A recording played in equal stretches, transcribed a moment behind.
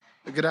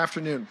Good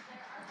afternoon.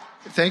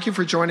 Thank you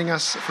for joining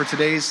us for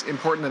today's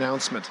important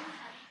announcement.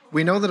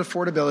 We know that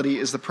affordability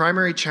is the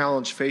primary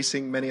challenge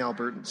facing many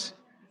Albertans.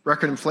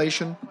 Record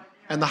inflation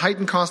and the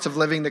heightened cost of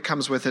living that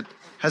comes with it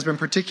has been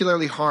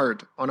particularly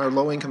hard on our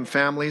low-income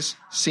families,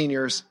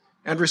 seniors,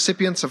 and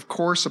recipients of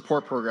core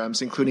support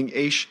programs, including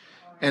AISH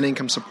and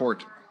income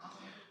support.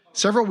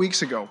 Several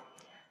weeks ago,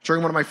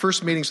 during one of my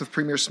first meetings with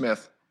Premier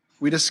Smith,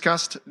 we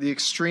discussed the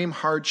extreme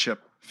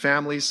hardship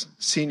families,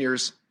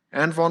 seniors,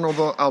 and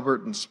vulnerable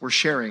Albertans were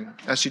sharing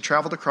as she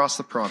traveled across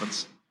the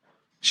province.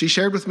 She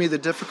shared with me the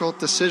difficult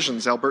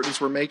decisions Albertans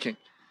were making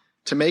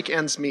to make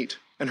ends meet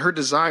and her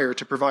desire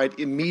to provide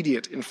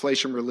immediate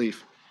inflation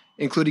relief,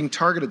 including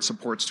targeted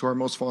supports to our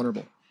most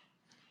vulnerable,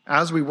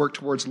 as we work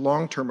towards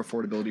long-term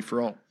affordability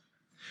for all.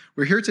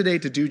 We're here today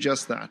to do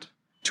just that,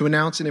 to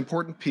announce an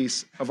important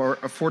piece of our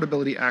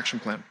Affordability Action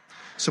Plan.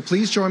 So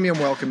please join me in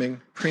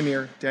welcoming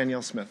Premier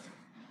Danielle Smith.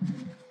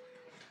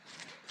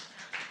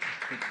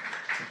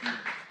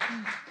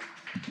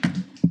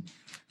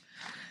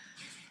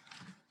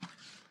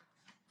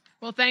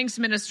 Well, thanks,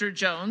 Minister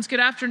Jones.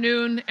 Good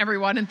afternoon,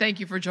 everyone, and thank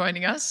you for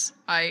joining us.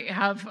 I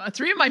have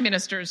three of my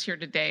ministers here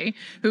today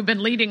who've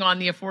been leading on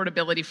the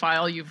affordability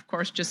file. You've, of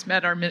course, just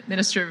met our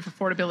Minister of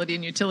Affordability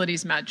and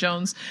Utilities, Matt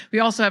Jones. We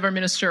also have our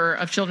Minister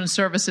of Children's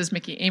Services,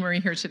 Mickey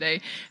Amery, here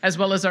today, as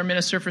well as our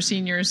Minister for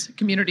Seniors,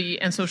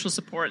 Community and Social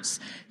Supports,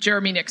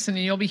 Jeremy Nixon,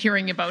 and you'll be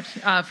hearing about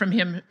from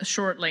him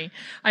shortly.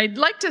 I'd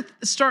like to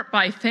start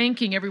by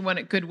thanking everyone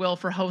at Goodwill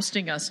for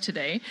hosting us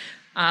today.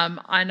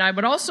 And I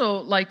would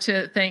also like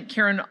to thank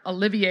Karen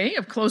Olivier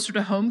of Closer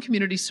to Home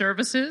Community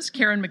Services,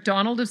 Karen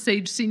McDonald of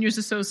Sage Seniors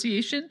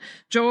Association,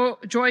 Joy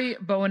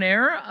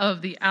Bowenair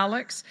of the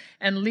Alex,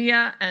 and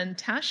Leah and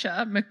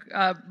Tasha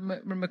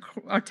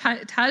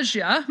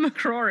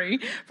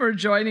McCrory for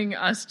joining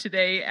us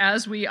today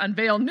as we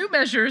unveil new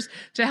measures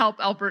to help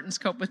Albertans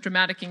cope with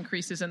dramatic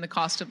increases in the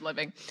cost of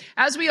living.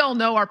 As we all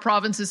know, our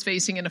province is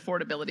facing an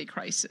affordability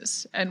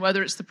crisis, and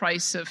whether it's the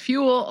price of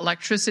fuel,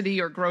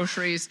 electricity, or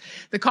groceries,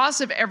 the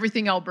cost of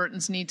everything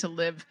Albertans need to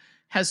live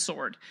has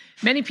soared.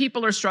 Many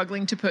people are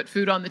struggling to put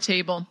food on the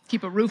table,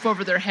 keep a roof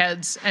over their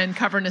heads, and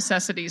cover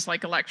necessities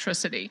like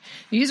electricity.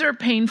 These are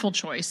painful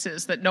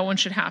choices that no one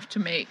should have to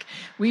make.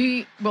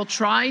 We will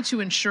try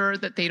to ensure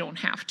that they don't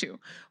have to.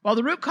 While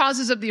the root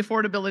causes of the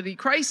affordability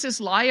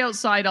crisis lie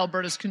outside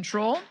Alberta's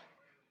control,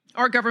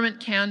 our government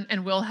can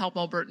and will help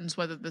Albertans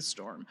weather the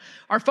storm.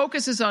 Our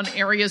focus is on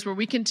areas where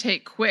we can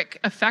take quick,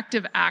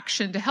 effective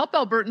action to help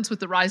Albertans with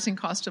the rising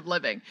cost of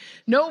living.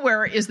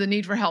 Nowhere is the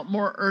need for help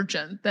more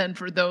urgent than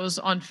for those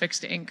on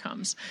fixed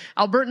incomes.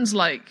 Albertans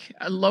like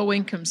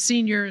low-income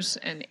seniors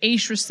and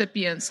AISH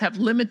recipients have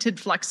limited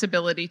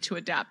flexibility to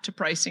adapt to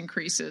price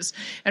increases.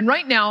 And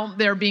right now,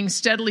 they're being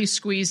steadily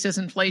squeezed as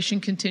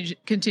inflation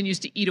continues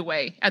to eat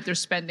away at their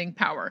spending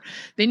power.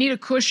 They need a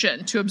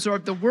cushion to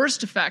absorb the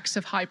worst effects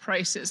of high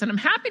prices. And I'm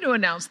happy to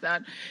announce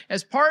that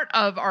as part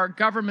of our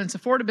government's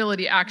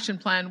Affordability Action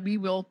Plan, we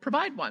will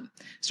provide one.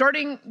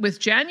 Starting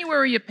with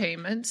January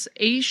payments,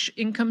 AISH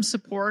income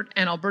support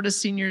and Alberta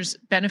seniors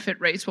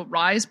benefit rates will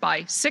rise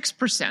by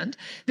 6%.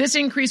 This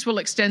increase will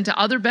extend to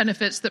other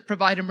benefits that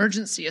provide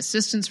emergency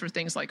assistance for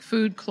things like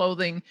food,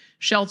 clothing,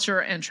 shelter,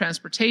 and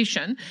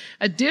transportation.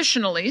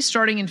 Additionally,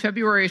 starting in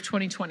February of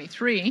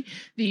 2023,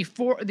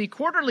 the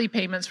quarterly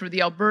payments for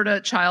the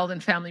Alberta Child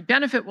and Family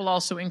Benefit will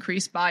also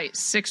increase by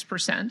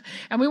 6%.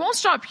 And we won't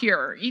stop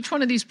here. Each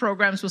one of these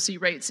programs will see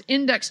rates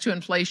indexed to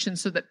inflation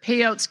so that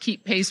payouts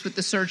keep pace with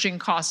the surging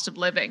cost of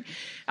living.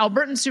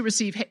 Albertans who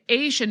receive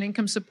AISH and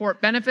income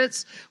support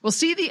benefits will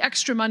see the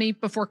extra money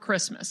before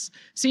Christmas.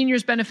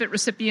 Seniors benefit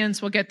recipients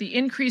will get the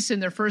increase in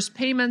their first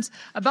payments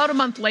about a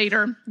month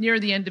later, near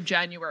the end of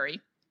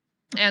January.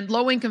 And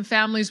low-income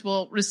families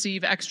will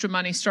receive extra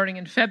money starting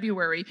in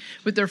February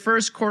with their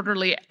first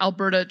quarterly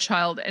Alberta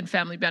Child and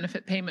Family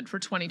Benefit payment for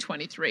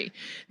 2023.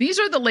 These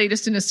are the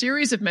latest in a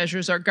series of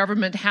measures our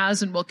government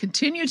has and will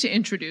continue to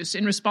introduce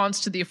in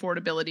response to the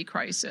affordability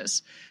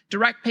crisis.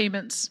 Direct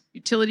payments,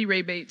 utility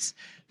rebates,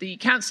 the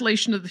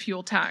cancellation of the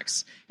fuel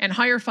tax, and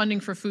higher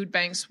funding for food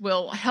banks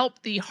will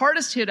help the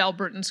hardest-hit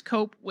Albertans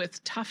cope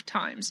with tough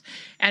times.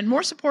 And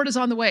more support is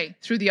on the way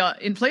through the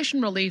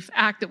Inflation Relief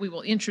Act that we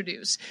will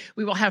introduce.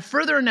 We will have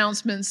further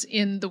announcements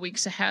in the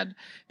weeks ahead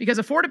because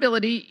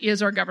affordability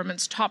is our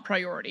government's top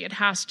priority. It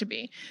has to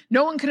be.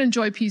 No one can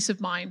enjoy peace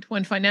of mind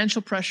when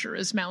financial pressure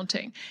is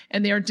mounting,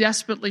 and they are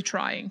desperately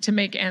trying to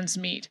make ends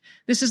meet.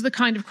 This is the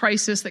kind of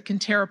crisis that can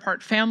tear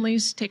apart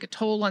families, take a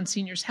toll on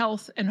seniors'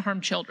 health, and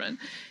harm children.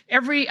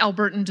 Every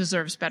Albertan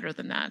deserves better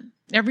than that.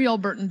 Every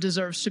Albertan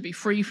deserves to be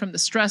free from the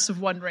stress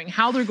of wondering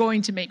how they're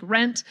going to make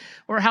rent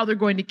or how they're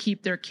going to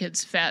keep their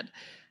kids fed.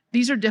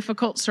 These are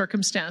difficult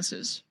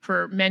circumstances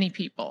for many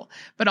people,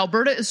 but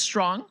Alberta is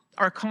strong.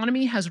 Our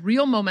economy has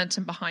real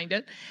momentum behind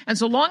it. And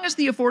so long as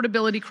the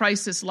affordability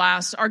crisis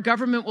lasts, our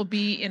government will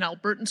be in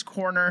Albertans'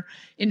 corner,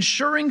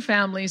 ensuring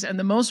families and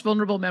the most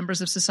vulnerable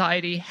members of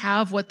society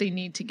have what they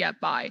need to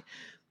get by.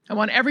 I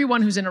want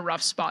everyone who's in a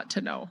rough spot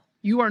to know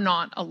you are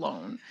not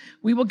alone.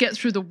 We will get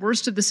through the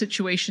worst of the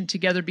situation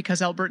together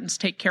because Albertans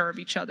take care of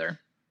each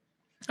other.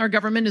 Our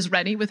government is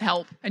ready with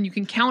help, and you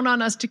can count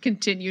on us to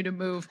continue to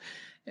move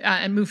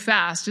and move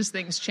fast as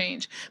things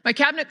change. My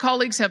cabinet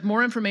colleagues have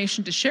more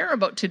information to share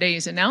about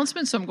today's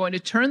announcement, so I'm going to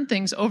turn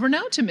things over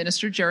now to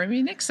Minister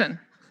Jeremy Nixon.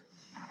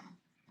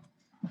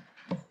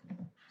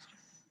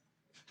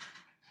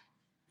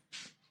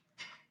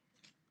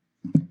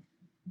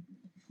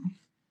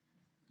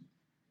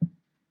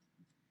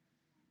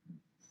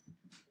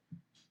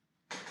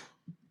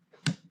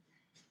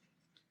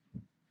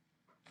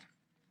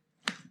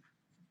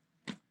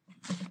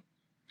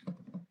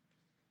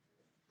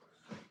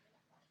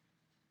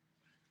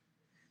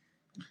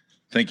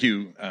 Thank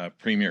you,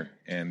 Premier,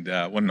 and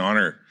what an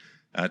honor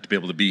to be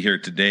able to be here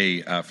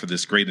today for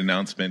this great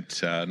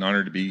announcement. An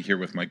honor to be here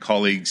with my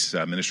colleagues,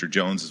 Minister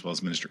Jones, as well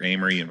as Minister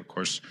Amory, and of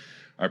course,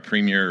 our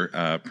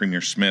Premier,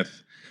 Premier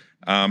Smith.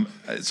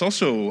 It's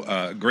also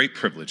a great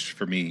privilege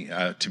for me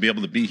to be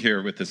able to be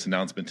here with this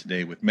announcement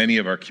today with many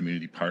of our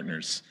community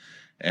partners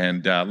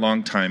and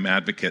longtime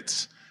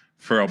advocates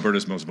for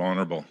Alberta's most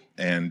vulnerable.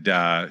 And,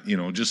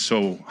 just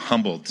so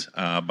humbled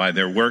by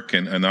their work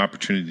and the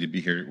opportunity to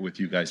be here with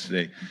you guys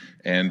today.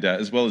 And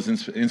as well as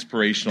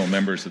inspirational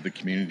members of the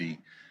community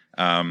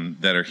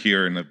that are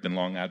here and have been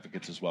long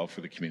advocates as well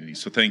for the community.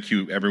 So thank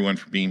you, everyone,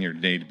 for being here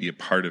today to be a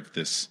part of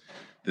this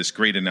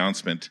great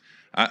announcement.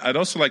 I'd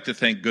also like to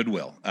thank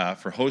Goodwill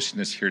for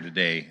hosting us here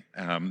today.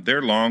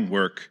 Their long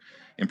work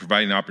in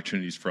providing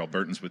opportunities for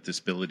Albertans with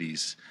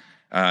disabilities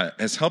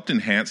has helped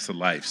enhance the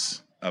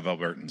lives of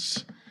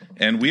Albertans.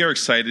 And we are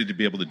excited to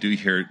be able to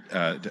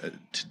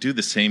do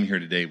the same here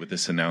today with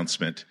this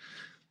announcement.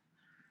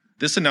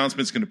 This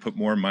announcement is going to put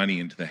more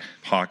money into the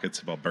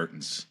pockets of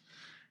Albertans.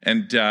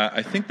 And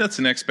I think that's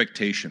an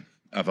expectation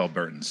of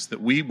Albertans,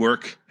 that we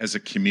work as a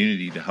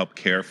community to help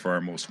care for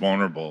our most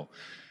vulnerable.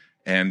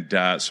 And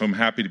so I'm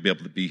happy to be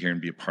able to be here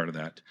and be a part of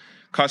that.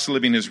 Cost of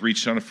living has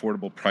reached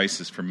unaffordable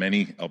prices for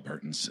many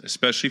Albertans,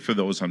 especially for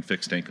those on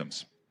fixed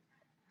incomes.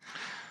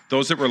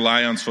 Those that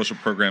rely on social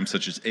programs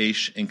such as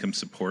AISH, income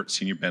support,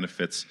 senior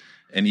benefits,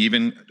 and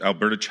even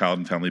Alberta Child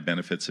and Family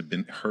Benefits have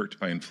been hurt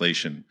by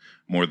inflation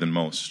more than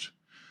most.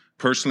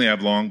 Personally,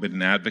 I've long been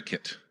an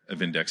advocate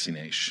of indexing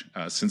AISH.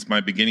 Since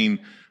my beginning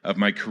of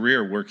my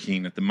career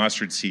working at the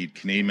Mustard Seed,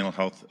 Canadian Mental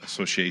Health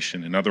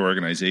Association, and other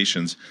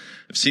organizations,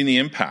 I've seen the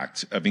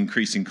impact of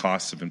increasing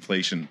costs of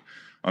inflation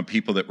on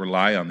people that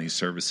rely on these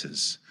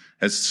services.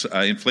 As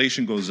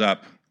inflation goes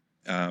up,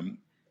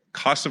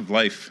 cost of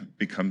life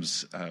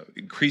becomes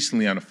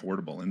increasingly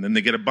unaffordable, and then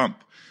they get a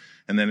bump,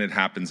 and then it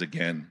happens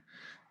again.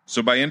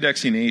 So by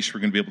indexing AISH, we're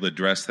going to be able to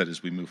address that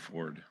as we move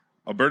forward.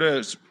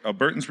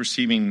 Albertans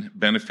receiving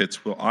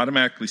benefits will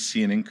automatically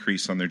see an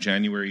increase on their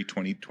January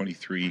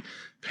 2023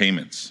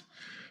 payments.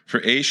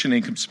 For AISH and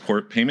income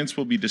support, payments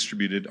will be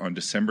distributed on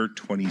December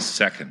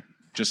 22nd,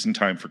 just in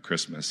time for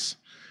Christmas.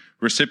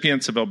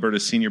 Recipients of Alberta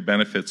senior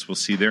benefits will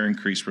see their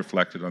increase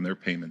reflected on their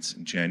payments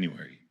in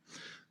January.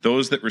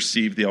 Those that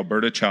receive the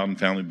Alberta Child and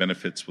Family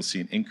Benefits will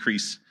see an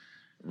increase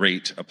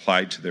rate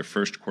applied to their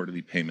first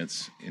quarterly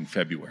payments in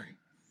February.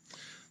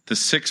 The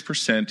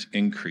 6%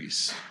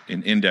 increase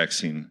in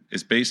indexing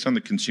is based on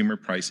the Consumer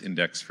Price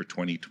Index for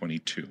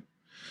 2022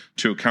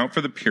 to account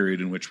for the period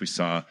in which we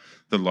saw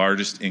the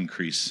largest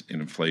increase in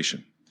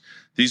inflation.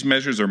 These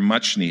measures are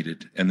much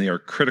needed, and they are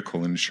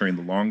critical in ensuring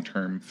the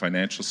long-term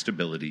financial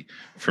stability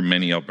for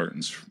many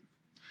Albertans.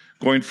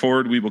 Going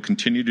forward, we will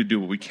continue to do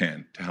what we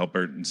can to help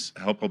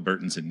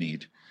Albertans in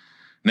need.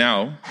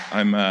 Now,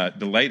 I'm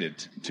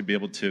delighted to be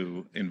able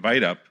to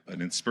invite up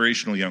an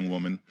inspirational young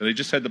woman that I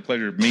just had the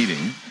pleasure of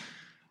meeting,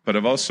 but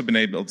I've also been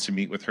able to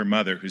meet with her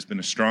mother, who's been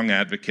a strong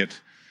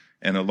advocate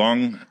and a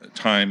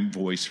long-time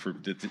voice for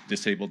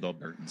disabled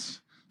Albertans.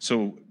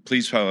 So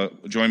please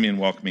join me in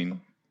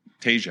welcoming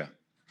Tasia.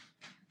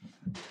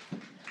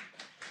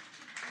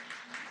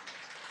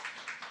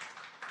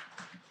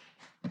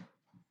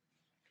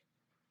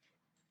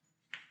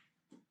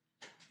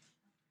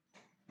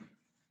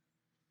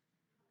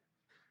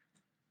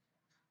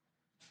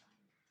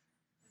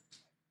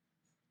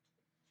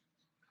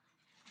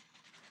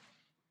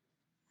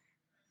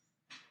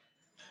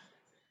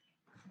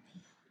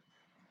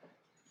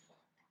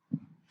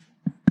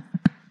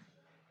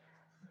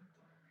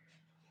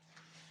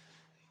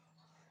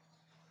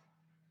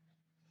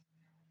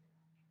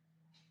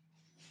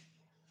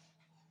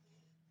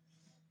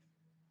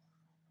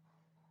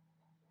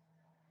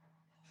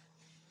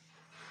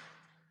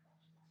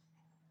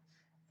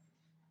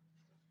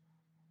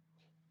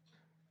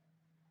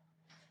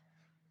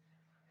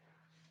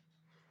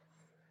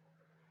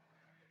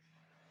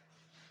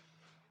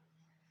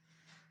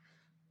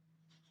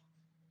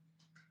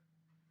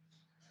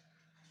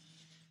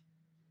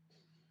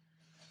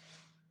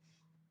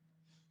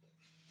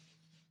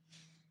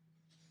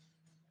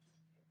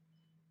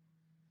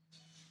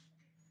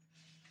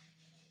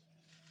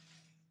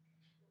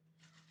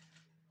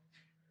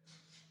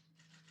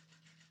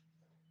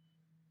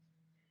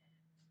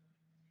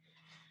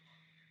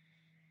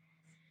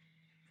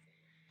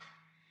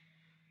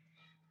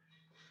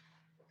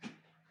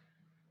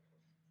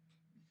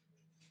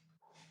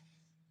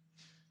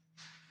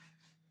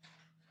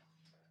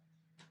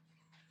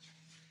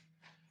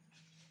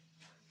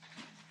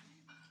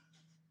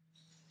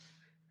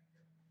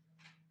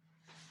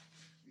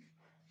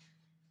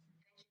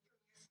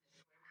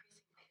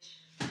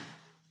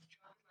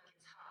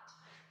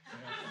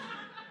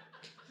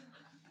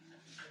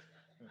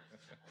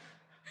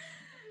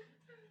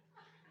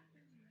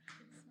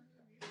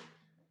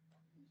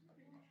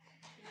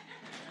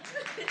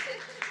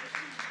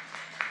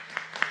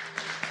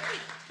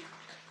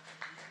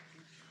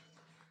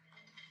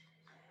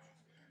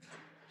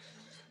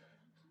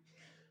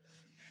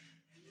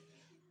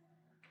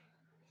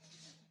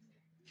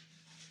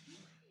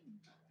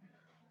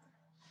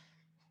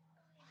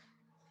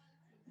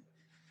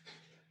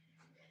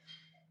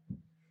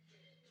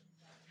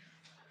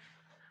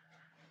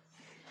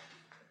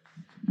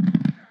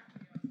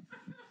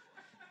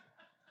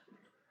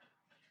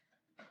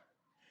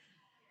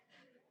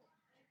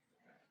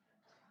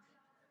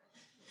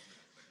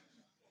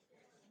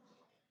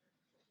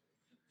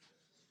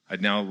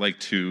 I'd now like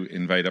to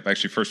invite up,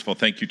 actually, first of all,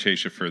 thank you,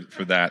 Tasia,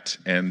 for that.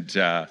 And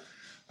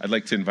I'd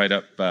like to invite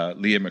up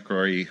Leah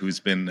McCrory,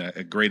 who's been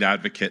a great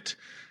advocate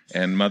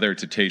and mother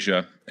to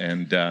Tasia,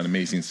 and an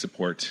amazing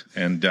support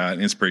and an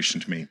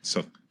inspiration to me.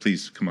 So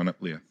please come on up,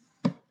 Leah.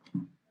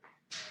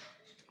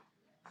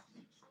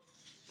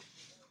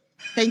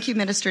 Thank you,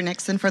 Minister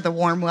Nixon, for the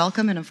warm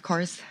welcome, and of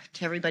course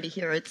to everybody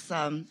here. It's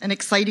an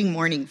exciting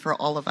morning for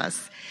all of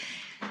us.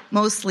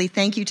 Mostly,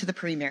 thank you to the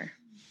Premier.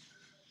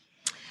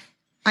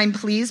 I'm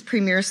pleased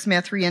Premier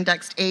Smith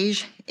re-indexed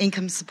age,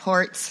 income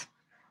supports,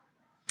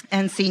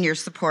 and senior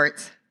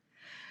supports.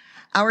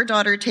 Our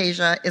daughter,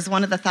 Tasia, is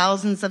one of the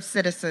thousands of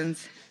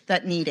citizens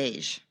that need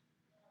age.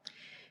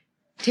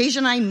 Tasia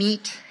and I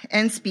meet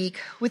and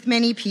speak with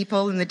many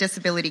people in the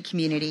disability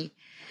community,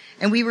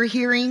 and we were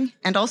hearing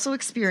and also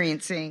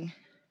experiencing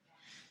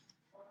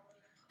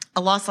a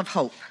loss of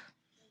hope.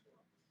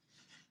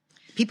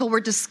 People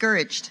were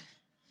discouraged.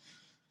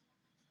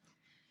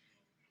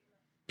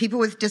 People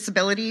with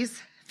disabilities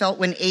felt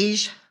when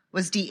age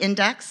was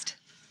de-indexed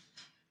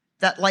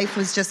that life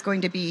was just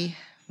going to be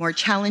more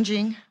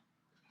challenging,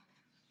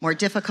 more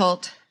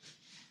difficult,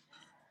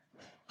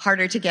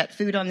 harder to get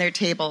food on their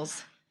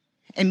tables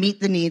and meet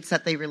the needs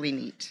that they really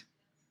need.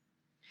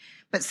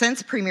 But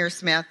since Premier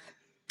Smith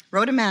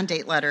wrote a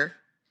mandate letter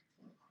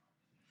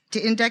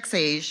to index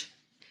age,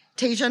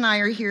 Tasia and I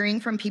are hearing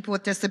from people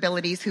with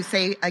disabilities who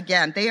say,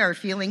 again, they are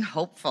feeling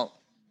hopeful.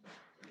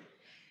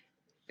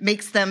 It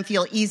makes them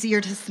feel easier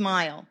to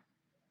smile.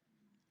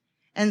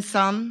 And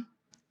some,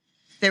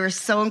 they were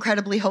so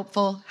incredibly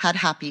hopeful, had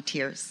happy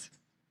tears.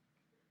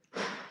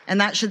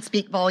 And that should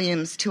speak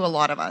volumes to a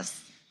lot of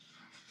us.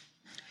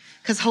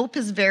 Because hope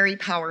is very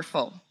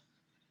powerful.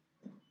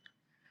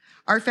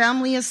 Our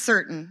family is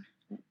certain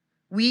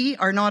we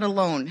are not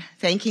alone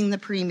thanking the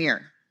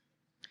Premier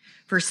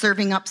for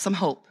serving up some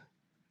hope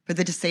for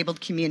the disabled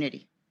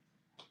community.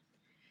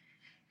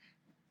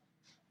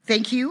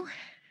 Thank you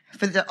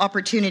for the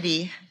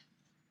opportunity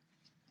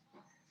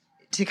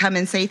to come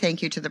and say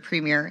thank you to the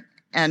Premier,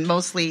 and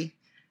mostly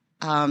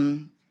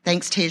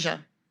thanks, Tasia.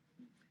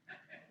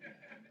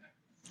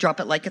 Drop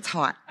it like it's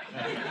hot.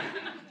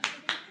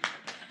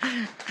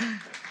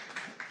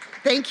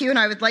 Thank you, and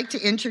I would like to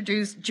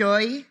introduce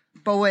Joy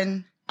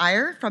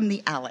Bowen-Iyer from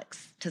the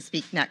Alex to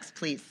speak next,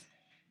 please.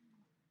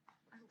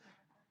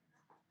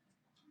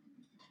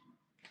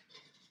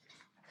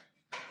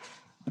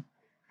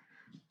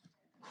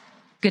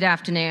 Good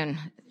afternoon.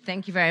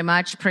 Thank you very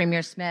much,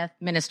 Premier Smith,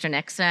 Minister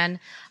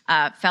Nixon,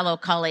 fellow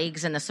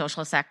colleagues in the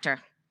social sector.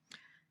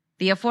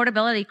 The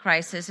affordability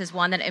crisis is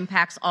one that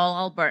impacts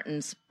all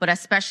Albertans, but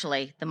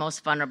especially the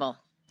most vulnerable.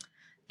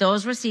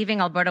 Those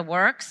receiving Alberta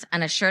Works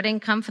and Assured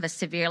Income for the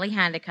severely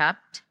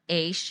handicapped,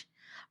 AISH,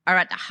 are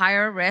at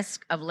higher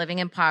risk of living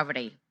in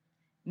poverty.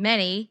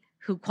 Many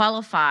who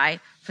qualify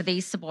for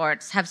these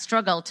supports have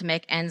struggled to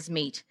make ends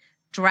meet,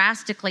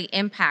 drastically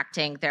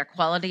impacting their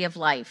quality of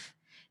life.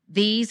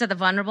 These are the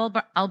vulnerable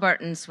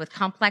Albertans with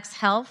complex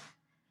health,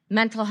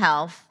 mental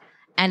health,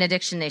 and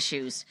addiction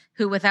issues,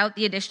 who without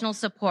the additional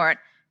support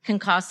can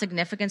cause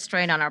significant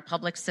strain on our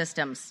public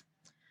systems.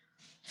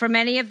 For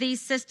many of these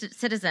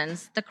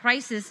citizens, the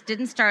crisis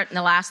didn't start in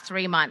the last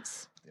 3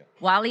 months.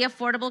 While the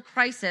affordable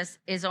crisis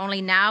is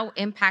only now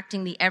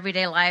impacting the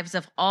everyday lives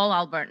of all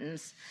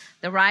Albertans,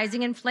 the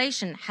rising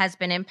inflation has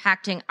been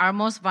impacting our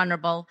most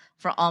vulnerable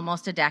for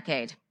almost a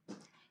decade.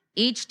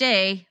 Each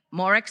day,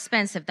 more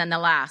expensive than the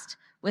last,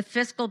 with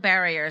fiscal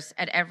barriers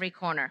at every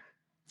corner.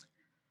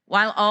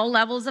 While all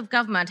levels of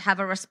government have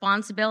a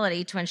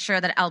responsibility to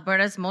ensure that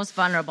Alberta's most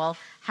vulnerable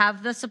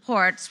have the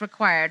supports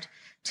required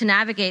to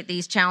navigate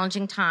these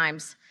challenging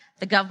times,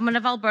 the Government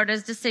of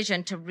Alberta's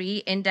decision to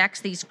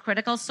re-index these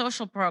critical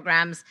social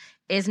programs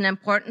is an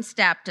important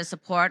step to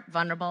support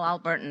vulnerable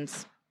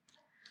Albertans.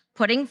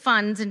 Putting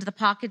funds into the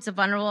pockets of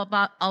vulnerable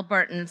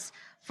Albertans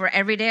for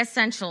everyday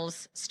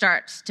essentials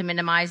starts to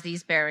minimize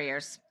these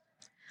barriers.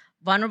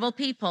 Vulnerable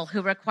people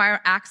who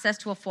require access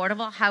to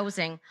affordable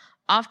housing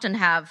often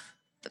have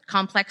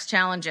complex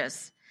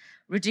challenges,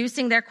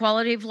 reducing their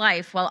quality of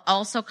life while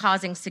also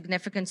causing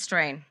significant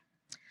strain.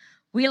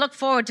 We look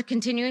forward to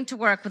continuing to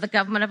work with the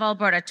Government of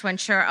Alberta to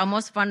ensure our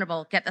most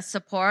vulnerable get the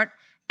support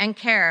and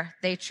care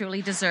they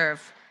truly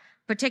deserve,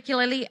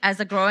 particularly as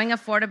the growing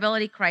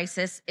affordability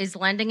crisis is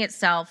lending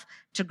itself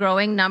to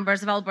growing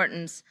numbers of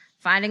Albertans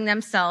finding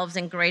themselves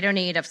in greater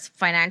need of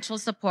financial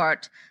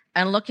support,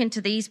 and look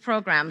into these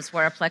programs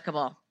where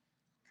applicable.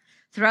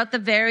 Throughout the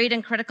varied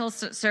and critical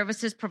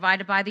services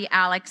provided by the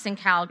Alex in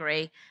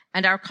Calgary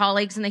and our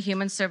colleagues in the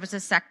human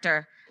services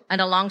sector, and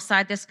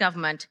alongside this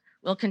government,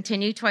 we'll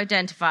continue to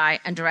identify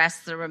and address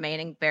the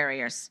remaining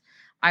barriers.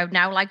 I would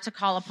now like to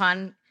call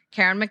upon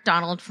Karen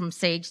McDonald from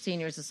Sage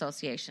Seniors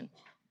Association.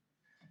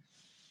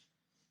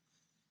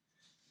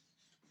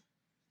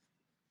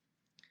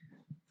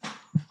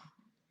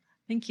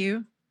 Thank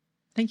you.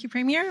 Thank you,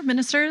 Premier,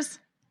 ministers.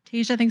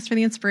 Tasia, thanks for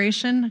the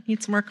inspiration. I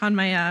need some work on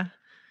my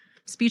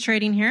speech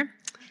writing here.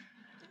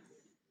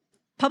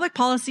 Public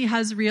policy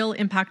has real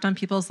impact on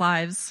people's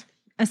lives,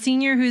 A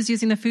senior who is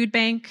using the food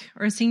bank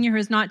or a senior who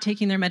is not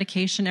taking their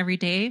medication every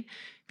day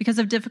because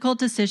of difficult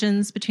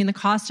decisions between the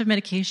cost of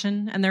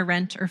medication and their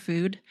rent or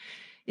food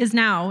is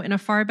now in a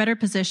far better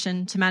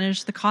position to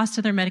manage the cost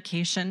of their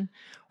medication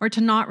or to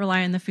not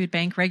rely on the food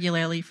bank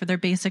regularly for their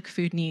basic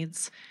food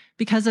needs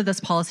because of this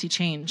policy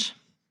change.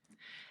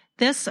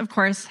 This, of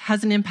course,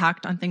 has an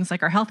impact on things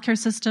like our healthcare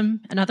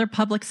system and other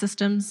public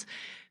systems,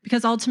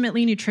 because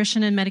ultimately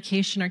nutrition and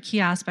medication are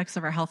key aspects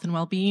of our health and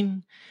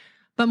well-being.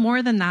 But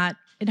more than that,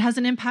 it has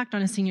an impact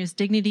on a senior's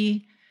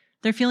dignity,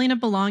 their feeling of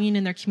belonging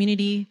in their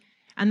community,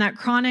 and that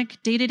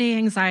chronic day-to-day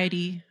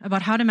anxiety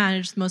about how to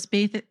manage the most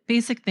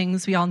basic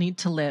things we all need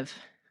to live.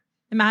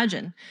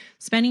 Imagine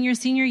spending your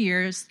senior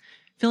years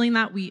feeling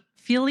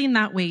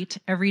that weight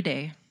every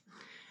day.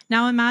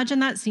 Now imagine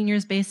that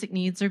seniors' basic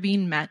needs are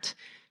being met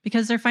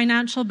because their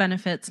financial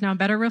benefits now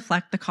better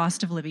reflect the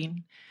cost of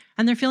living,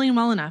 and they're feeling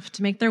well enough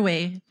to make their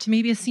way to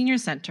maybe a senior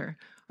center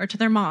or to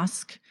their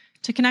mosque,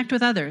 to connect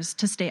with others,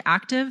 to stay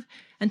active,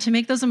 and to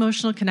make those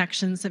emotional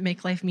connections that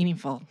make life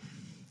meaningful.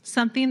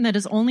 Something that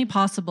is only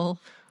possible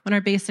when our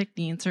basic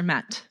needs are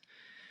met.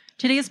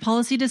 Today's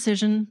policy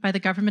decision by the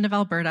Government of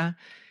Alberta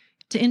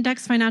to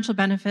index financial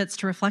benefits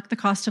to reflect the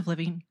cost of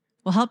living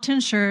will help to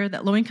ensure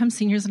that low-income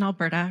seniors in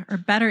Alberta are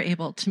better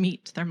able to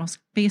meet their most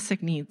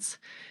basic needs.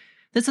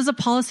 This is a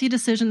policy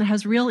decision that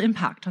has real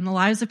impact on the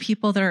lives of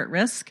people that are at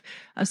risk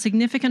of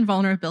significant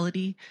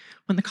vulnerability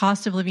when the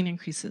cost of living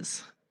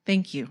increases.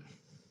 Thank you.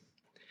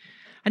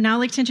 I'd now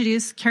like to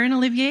introduce Karen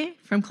Olivier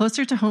from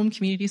Closer to Home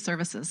Community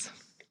Services.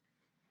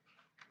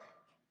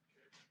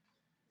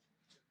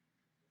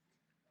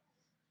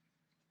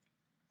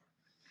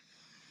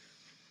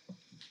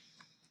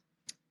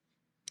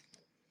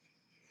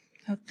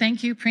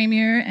 Thank you,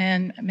 Premier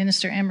and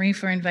Minister Emery,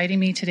 for inviting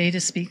me today to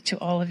speak to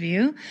all of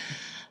you.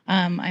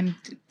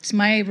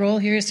 My role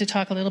here is to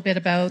talk a little bit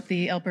about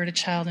the Alberta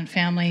Child and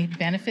Family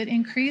Benefit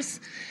Increase.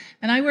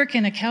 And I work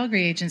in a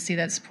Calgary agency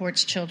that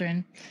supports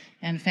children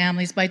and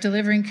families by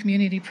delivering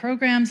community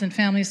programs and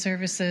family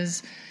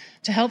services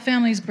to help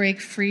families break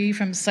free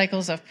from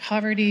cycles of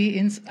poverty,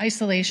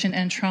 isolation,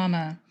 and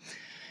trauma.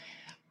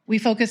 We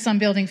focus on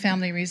building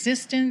family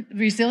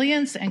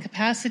resilience and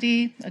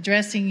capacity,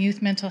 addressing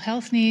youth mental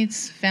health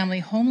needs, family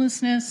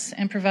homelessness,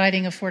 and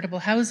providing affordable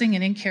housing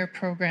and in-care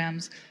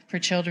programs for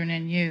children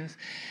and youth.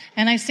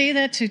 And I say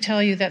that to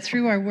tell you that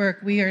through our work,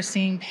 we are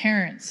seeing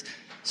parents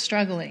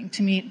struggling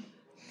to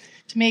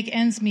make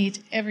ends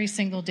meet every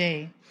single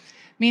day,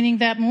 meaning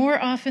that more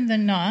often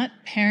than not,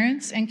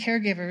 parents and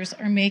caregivers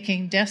are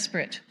making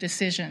desperate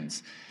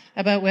decisions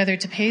about whether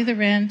to pay the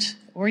rent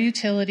or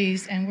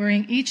utilities and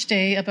worrying each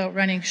day about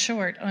running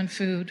short on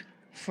food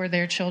for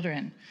their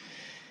children.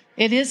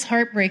 It is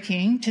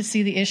heartbreaking to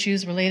see the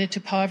issues related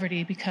to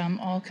poverty become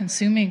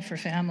all-consuming for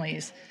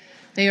families.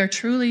 They are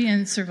truly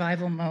in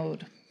survival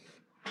mode.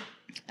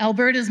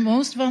 Alberta's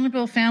most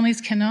vulnerable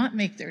families cannot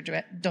make their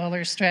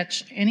dollars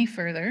stretch any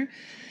further.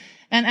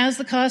 And as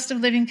the cost of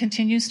living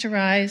continues to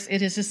rise,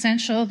 it is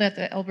essential that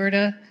the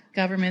Alberta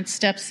government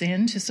steps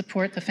in to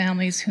support the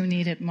families who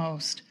need it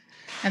most.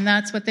 And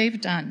that's what they've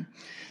done.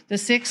 The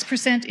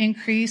 6%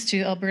 increase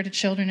to Alberta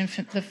Children and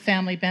the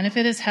Family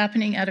Benefit is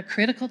happening at a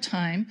critical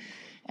time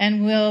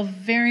and will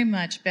very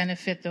much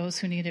benefit those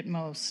who need it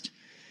most.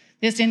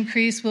 This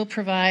increase will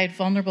provide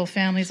vulnerable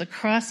families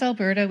across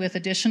Alberta with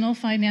additional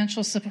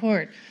financial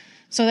support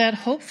so that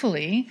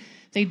hopefully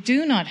they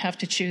do not have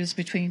to choose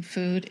between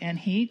food and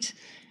heat,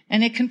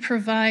 and it can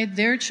provide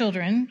their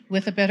children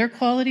with a better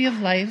quality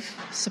of life,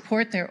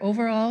 support their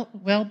overall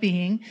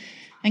well-being,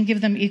 and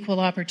give them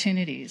equal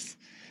opportunities.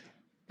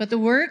 But the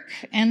work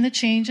and the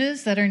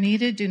changes that are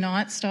needed do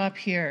not stop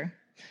here.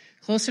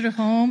 Closer to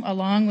Home,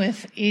 along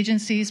with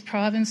agencies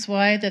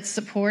province-wide that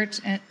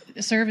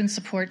serve and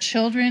support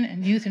children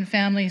and youth and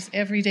families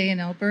every day in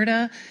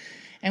Alberta,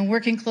 and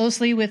working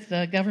closely with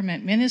the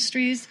government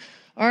ministries,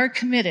 are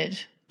committed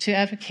to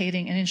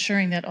advocating and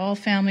ensuring that all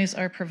families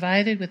are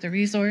provided with the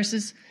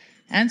resources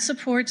and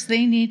supports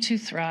they need to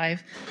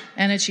thrive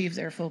and achieve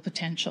their full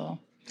potential.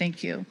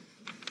 Thank you.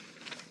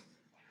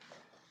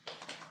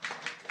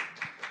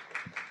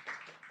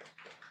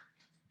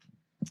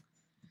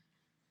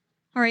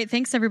 All right,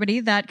 thanks everybody.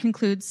 That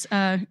concludes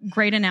a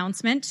great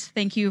announcement.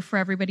 Thank you for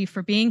everybody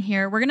for being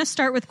here. We're going to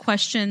start with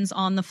questions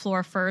on the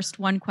floor first.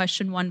 One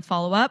question, one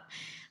follow-up.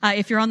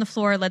 If you're on the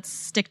floor, let's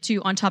stick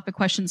to on-topic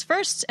questions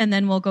first, and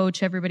then we'll go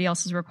to everybody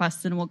else's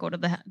requests, and we'll go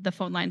to the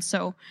phone line.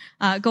 So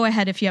go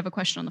ahead if you have a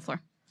question on the floor.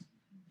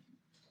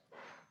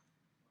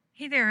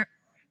 Hey there.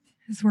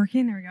 Is this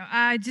working? There we go.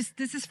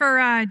 This is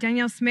for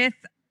Danielle Smith.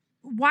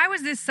 Why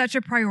was this such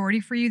a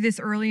priority for you this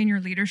early in your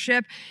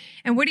leadership?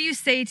 And what do you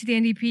say to the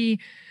NDP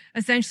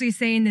essentially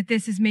saying that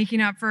this is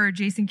making up for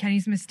Jason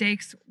Kenney's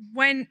mistakes,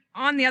 when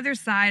on the other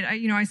side,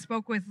 I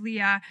spoke with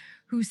Leah,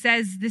 who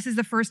says this is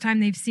the first time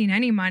they've seen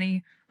any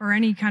money or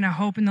any kind of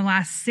hope in the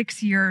last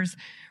 6 years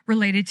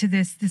related to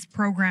this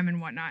program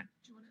and whatnot.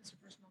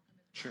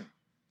 Sure.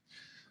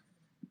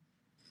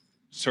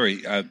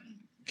 Sorry,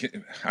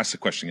 Ask the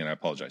question again. I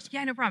apologize.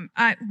 Yeah, no problem.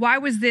 Why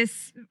was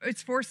this,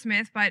 it's for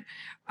Smith, but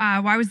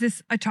why was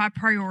this a top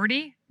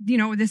priority,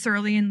 this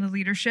early in the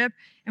leadership?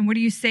 And what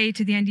do you say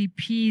to the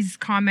NDP's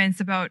comments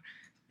about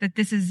that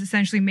this is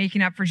essentially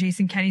making up for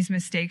Jason Kenney's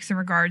mistakes in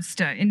regards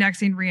to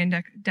indexing,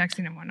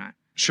 re-indexing, and whatnot?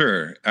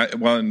 Sure. I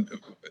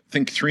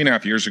think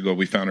 3.5 years ago,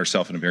 we found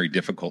ourselves in a very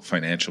difficult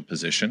financial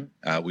position.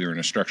 We were in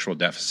a structural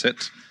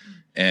deficit,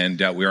 and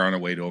we were on our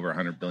way to over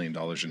 $100 billion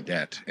in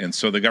debt. And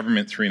so the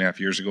government 3.5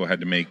 years ago had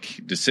to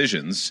make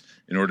decisions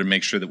in order to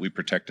make sure that we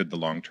protected the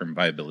long-term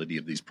viability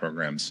of these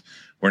programs.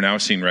 We're now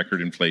seeing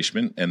record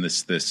inflation and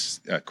this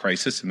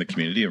crisis in the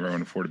community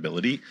around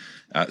affordability.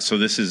 So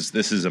this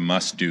is a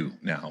must-do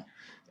now.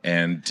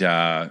 And,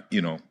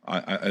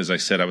 as I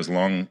said, I was a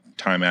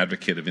long-time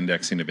advocate of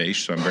indexing of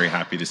AISH, so I'm very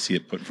happy to see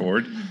it put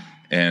forward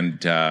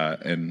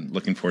and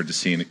looking forward to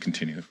seeing it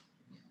continue.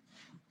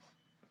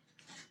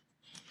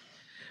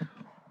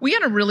 We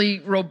had a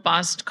really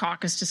robust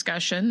caucus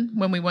discussion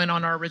when we went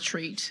on our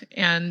retreat,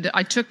 and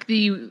I took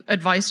the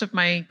advice of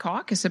my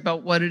caucus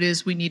about what it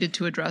is we needed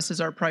to address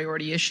as our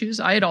priority issues.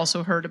 I had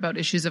also heard about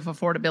issues of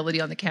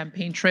affordability on the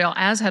campaign trail,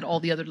 as had all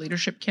the other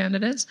leadership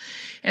candidates.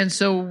 And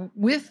so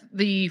with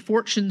the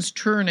fortunes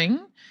turning,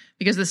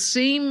 because the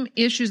same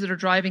issues that are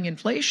driving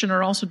inflation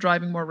are also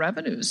driving more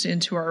revenues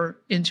into our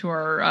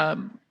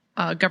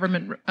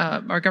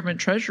government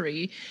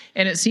treasury,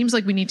 and it seems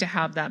like we need to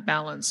have that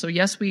balance. So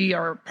yes, we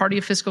are a party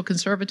of fiscal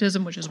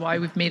conservatism, which is why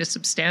we've made a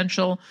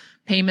substantial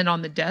payment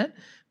on the debt,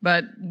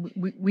 but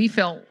we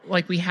felt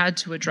like we had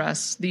to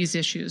address these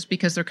issues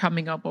because they're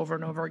coming up over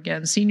and over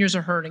again. Seniors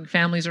are hurting,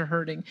 families are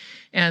hurting,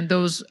 and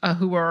those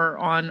who are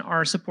on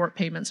our support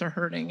payments are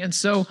hurting. And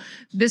so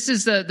this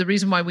is the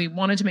reason why we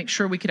wanted to make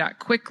sure we could act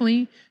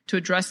quickly to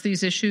address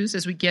these issues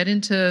as we get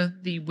into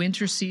the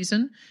winter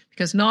season,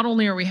 because not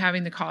only are we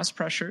having the cost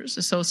pressures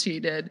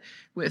associated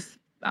with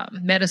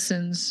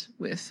medicines,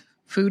 with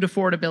food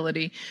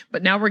affordability,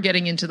 but now we're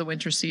getting into the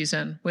winter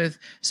season with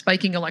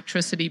spiking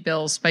electricity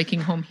bills, spiking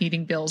home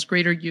heating bills,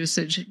 greater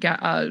usage,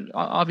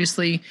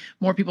 obviously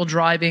more people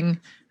driving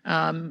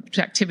to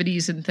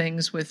activities and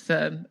things with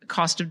the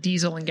cost of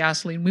diesel and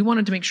gasoline. We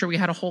wanted to make sure we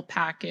had a whole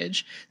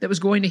package that was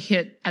going to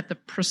hit at the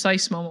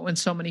precise moment when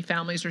so many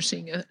families are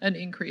seeing an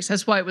increase.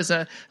 That's why it was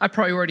a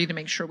priority to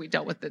make sure we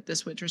dealt with it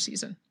this winter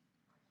season.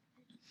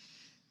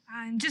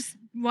 And just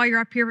while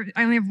you're up here,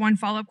 I only have one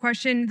follow-up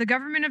question. The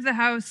government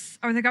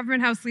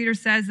House leader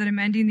says that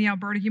amending the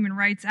Alberta Human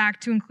Rights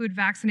Act to include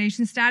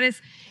vaccination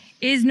status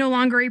is no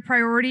longer a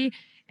priority,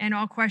 and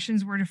all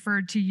questions were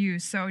deferred to you.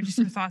 So just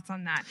your thoughts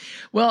on that.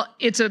 Well,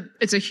 it's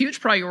a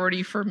huge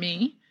priority for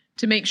me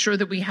to make sure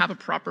that we have a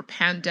proper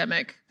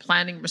pandemic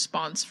planning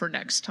response for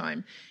next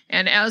time.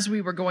 And as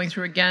we were going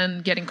through,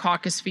 again, getting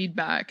caucus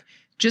feedback,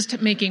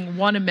 just making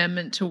one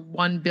amendment to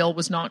one bill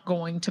was not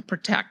going to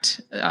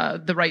protect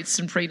the rights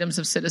and freedoms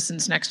of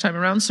citizens next time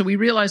around. So we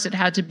realized it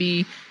had to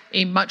be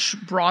a much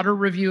broader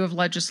review of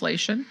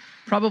legislation,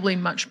 probably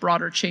much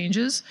broader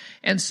changes.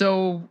 And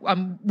so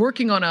I'm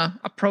working on a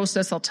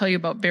process I'll tell you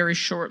about very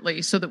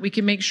shortly so that we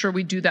can make sure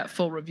we do that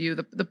full review.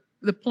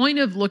 The point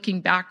of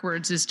looking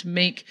backwards is to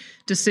make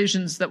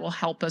decisions that will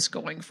help us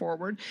going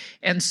forward.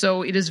 And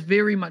so it is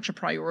very much a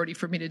priority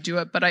for me to do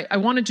it, but I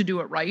wanted to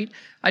do it right.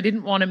 I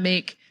didn't want to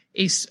make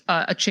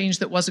a change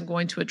that wasn't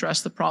going to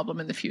address the problem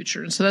in the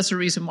future. And so that's the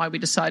reason why we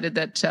decided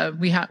that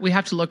we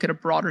have to look at a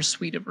broader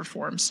suite of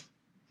reforms.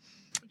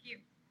 Thank you.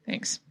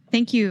 Thanks.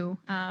 Thank you.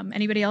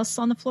 Anybody else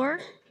on the floor?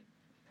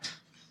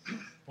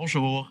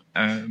 Bonjour.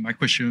 My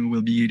question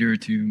will be either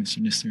to Mr.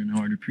 Nister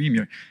or the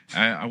Premier.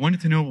 I wanted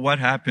to know what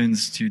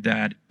happens to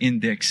that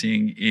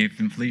indexing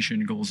if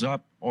inflation goes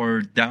up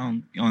or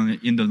down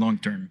in the long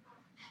term.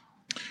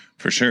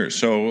 For sure.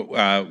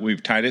 So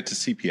we've tied it to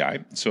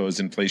CPI. So as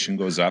inflation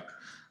goes up,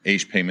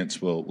 AISH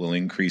payments will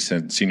increase,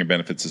 and senior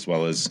benefits as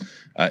well as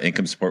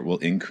income support will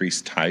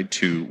increase tied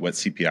to what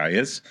CPI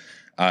is.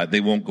 They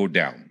won't go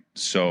down.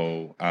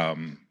 So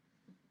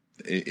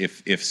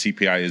if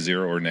CPI is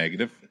zero or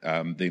negative,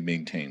 they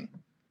maintain.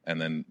 And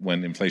then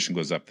when inflation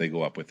goes up, they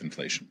go up with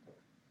inflation.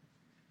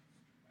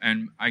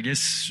 And I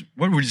guess,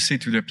 what would you say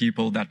to the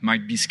people that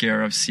might be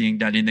scared of seeing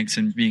that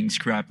indexing being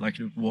scrapped like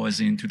it was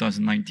in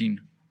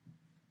 2019?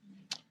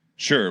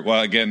 Sure.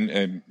 Well,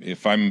 again,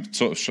 if I'm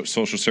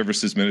social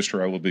services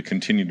minister, I will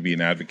continue to be an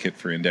advocate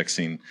for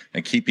indexing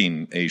and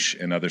keeping AISH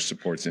and other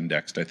supports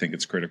indexed. I think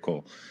it's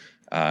critical,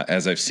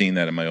 as I've seen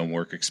that in my own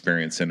work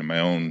experience and in my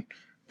own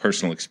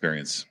personal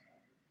experience.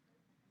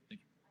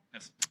 Thank you.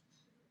 Yes.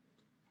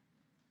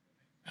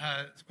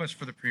 This question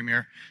for the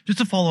Premier. Just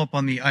to follow up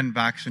on the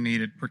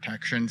unvaccinated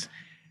protections,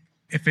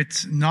 if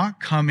it's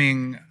not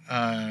coming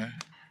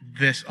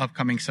this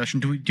upcoming session,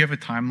 do you have a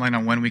timeline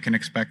on when we can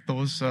expect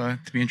those to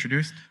be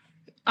introduced?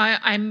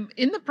 I'm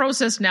in the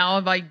process now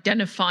of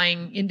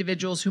identifying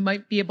individuals who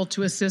might be able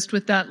to assist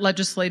with that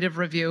legislative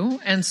review.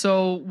 And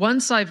so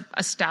once I've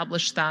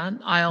established that,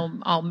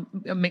 I'll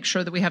make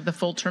sure that we have the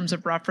full terms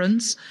of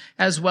reference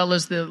as well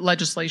as the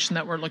legislation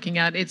that we're looking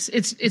at.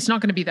 It's not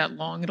going to be that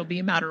long. It'll be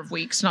a matter of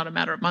weeks, not a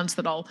matter of months,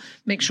 that I'll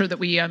make sure that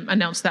we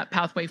announce that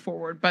pathway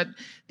forward. But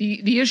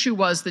the issue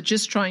was that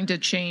just trying to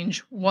change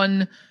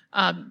one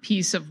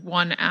piece of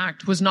one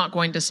act was not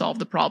going to solve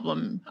the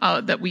problem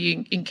that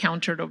we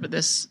encountered over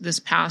this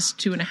past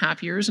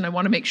 2.5 years. And I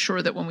want to make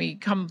sure that when we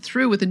come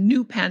through with a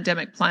new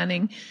pandemic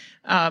planning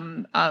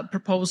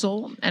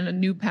proposal and a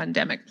new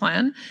pandemic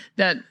plan,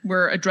 that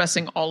we're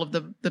addressing all of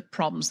the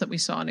problems that we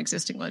saw in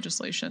existing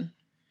legislation.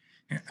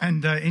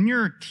 And in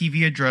your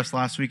TV address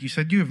last week, you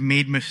said you have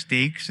made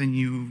mistakes and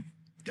you've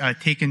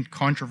taken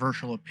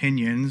controversial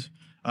opinions,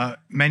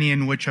 many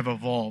in which have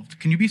evolved.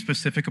 Can you be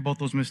specific about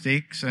those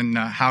mistakes and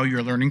how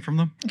you're learning from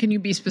them? Can you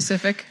be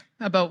specific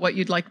about what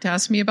you'd like to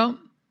ask me about?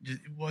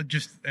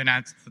 Just an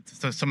answer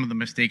to some of the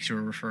mistakes you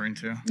were referring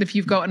to. If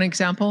you've got an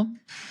example,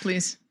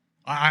 please.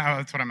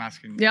 That's what I'm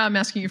asking. Yeah, I'm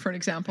asking you for an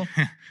example.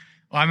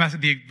 Well, I'm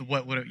asking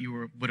what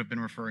you would have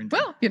been referring to.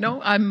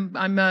 Well,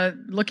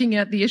 I'm looking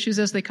at the issues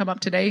as they come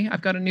up today.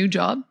 I've got a new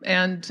job,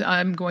 and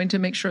I'm going to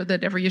make sure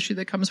that every issue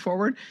that comes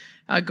forward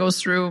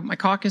goes through my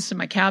caucus and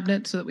my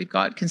cabinet, so that we've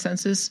got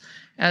consensus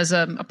as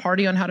a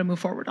party on how to move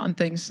forward on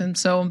things. And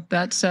so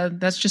that's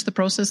just the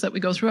process that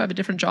we go through. I have a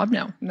different job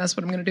now, and that's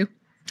what I'm going to do.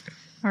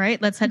 All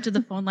right, let's head to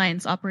the phone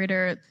lines.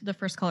 Operator, the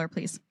first caller,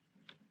 please.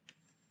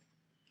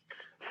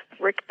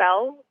 Rick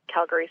Bell,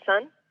 Calgary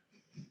Sun.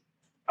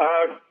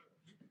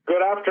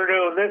 Good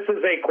afternoon. This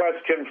is a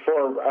question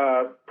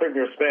for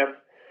Premier Smith,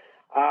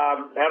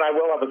 and I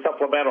will have a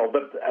supplemental.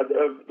 But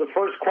the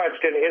first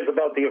question is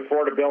about the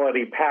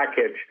affordability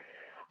package.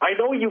 I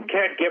know you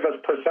can't give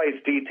us precise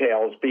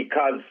details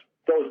because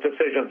those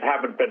decisions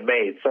haven't been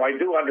made. So I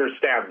do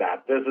understand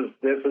that. This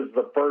is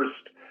the first,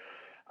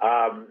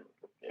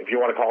 if you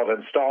want to call it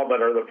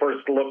installment, or the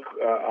first look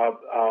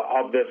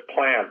of this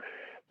plan.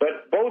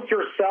 But both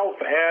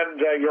yourself and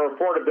your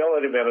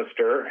affordability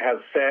minister have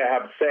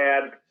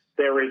said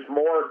there is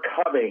more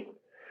coming.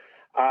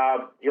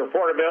 Your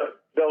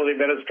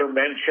affordability minister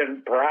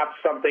mentioned perhaps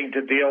something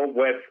to deal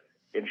with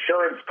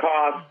insurance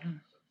costs,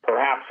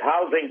 perhaps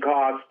housing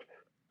costs,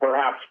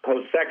 perhaps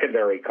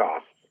post-secondary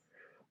costs.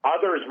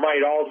 Others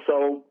might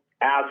also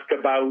ask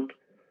about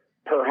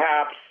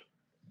perhaps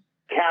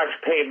cash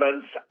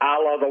payments a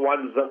la the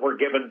ones that were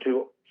given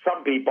to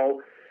some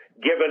people,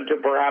 given to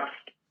perhaps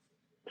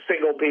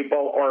single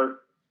people or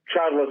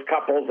childless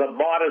couples of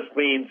modest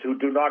means who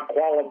do not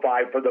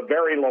qualify for the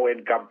very low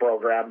income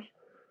programs,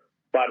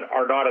 but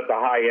are not at the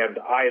high end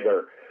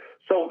either.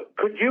 So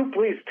could you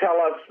please tell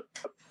us,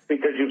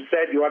 because you've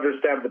said you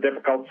understand the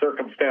difficult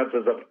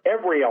circumstances of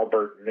every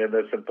Albertan in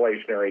this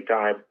inflationary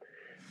time,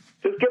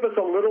 just give us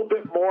a little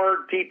bit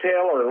more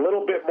detail or a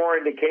little bit more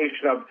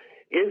indication of,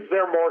 is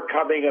there more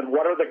coming, and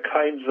what are the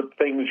kinds of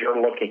things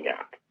you're looking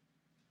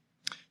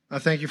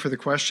at? Thank you for the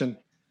question.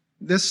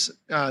 The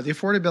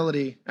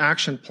Affordability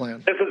Action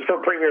Plan. This is for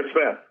Premier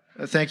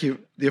Smith. Thank you.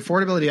 The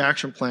Affordability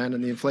Action Plan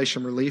and the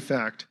Inflation Relief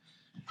Act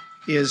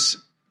is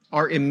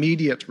our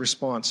immediate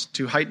response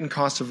to heightened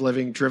cost of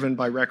living driven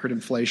by record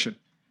inflation.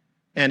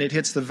 And it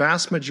hits the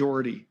vast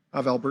majority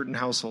of Albertan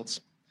households.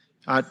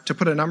 To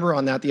put a number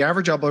on that, the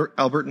average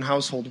Albertan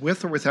household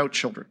with or without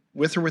children,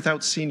 with or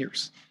without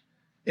seniors,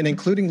 and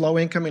including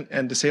low-income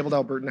and disabled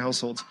Albertan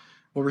households,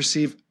 will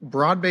receive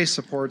broad-based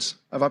supports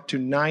of up to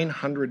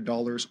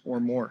 $900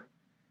 or more.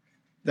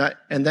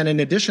 And then in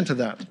addition to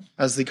that,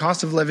 as the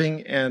cost of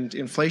living and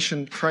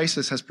inflation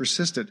crisis has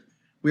persisted,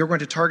 we are going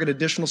to target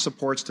additional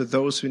supports to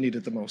those who need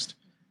it the most.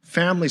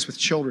 Families with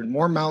children,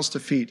 more mouths to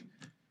feed,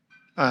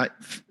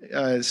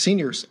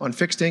 seniors on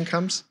fixed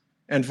incomes,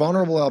 and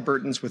vulnerable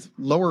Albertans with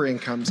lower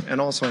incomes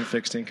and also on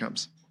fixed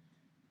incomes.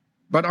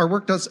 But our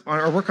work on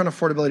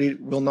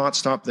affordability will not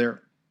stop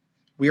there.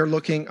 We are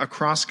looking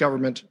across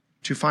government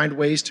to find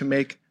ways to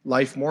make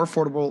life more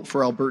affordable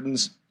for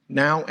Albertans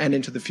now and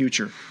into the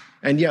future.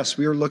 And yes,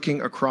 we are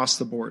looking across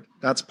the board.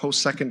 That's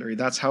post-secondary,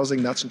 that's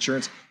housing, that's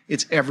insurance.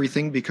 It's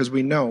everything, because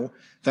we know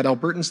that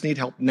Albertans need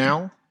help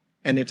now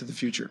and into the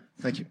future.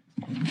 Thank you.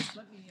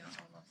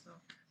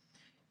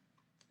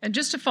 And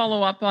just to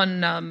follow up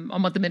on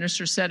what the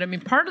minister said, I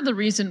mean, part of the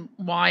reason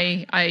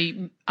why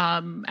I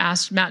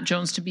asked Matt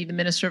Jones to be the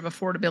Minister of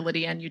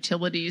Affordability and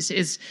Utilities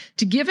is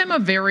to give him a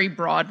very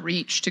broad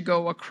reach to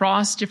go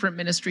across different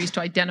ministries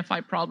to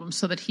identify problems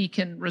so that he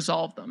can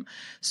resolve them.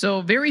 So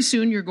very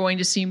soon you're going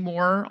to see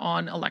more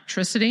on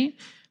electricity.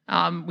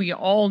 We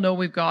all know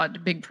we've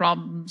got big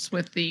problems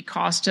with the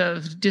cost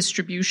of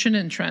distribution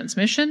and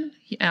transmission.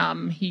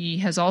 He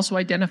has also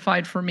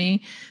identified for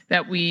me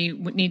that we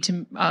need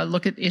to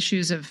look at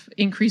issues of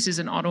increases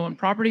in auto and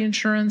property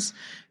insurance.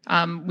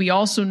 We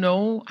also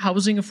know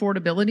housing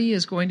affordability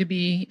is going to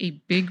be a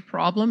big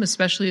problem,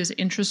 especially as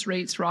interest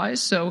rates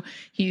rise. So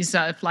he's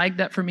flagged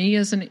that for me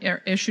as an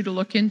issue to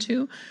look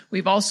into.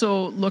 We've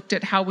also looked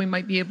at how we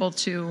might be able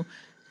to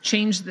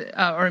change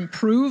or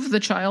improve the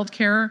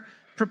childcare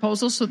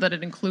proposal so that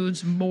it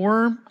includes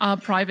more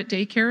private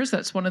daycares.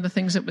 That's one of the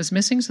things that was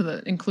missing, so that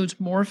it includes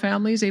more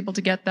families able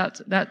to get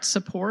that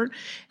support.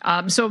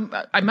 So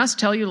I must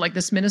tell you, like,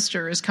 this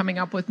minister is coming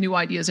up with new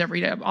ideas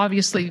every day.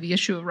 Obviously, the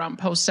issue around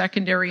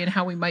post-secondary and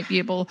how we might be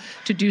able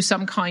to do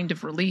some kind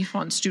of relief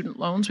on student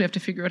loans, we have to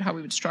figure out how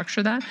we would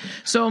structure that.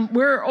 So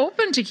we're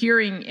open to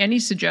hearing any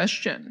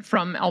suggestion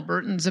from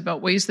Albertans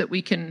about ways that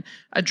we can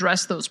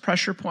address those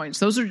pressure points.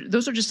 Those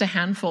are just a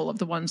handful of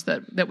the ones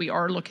that we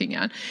are looking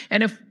at.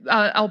 And if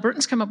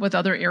Albertans come up with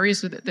other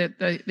areas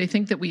that they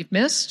think that we've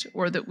missed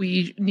or that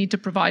we need to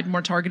provide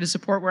more targeted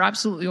support, we're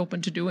absolutely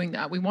open to doing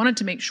that. We wanted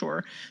to make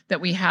sure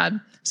that we had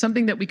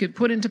something that we could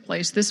put into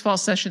place this fall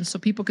session so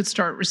people could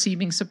start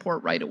receiving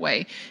support right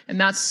away. And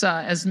that's,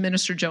 as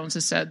Minister Jones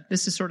has said,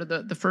 this is sort of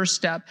the first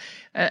step.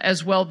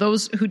 As well,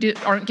 those who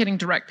aren't getting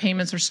direct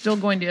payments are still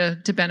going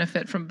to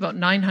benefit from about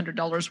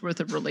 $900 worth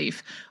of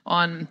relief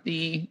on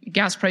the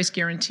gas price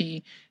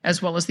guarantee,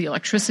 as well as the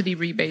electricity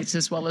rebates,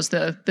 as well as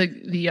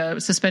the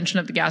suspension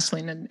of the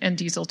gasoline and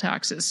diesel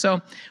taxes.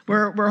 So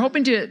we're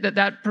hoping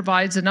that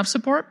provides enough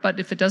support, but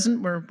if it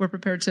doesn't, we're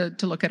prepared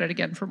to look at it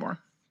again for more.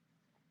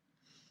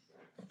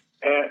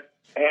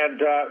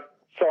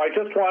 So I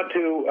just want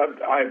to,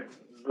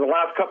 the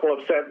last couple of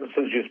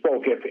sentences you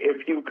spoke, if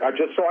you,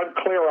 just so I'm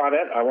clear on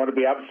it, I want to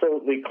be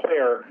absolutely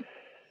clear,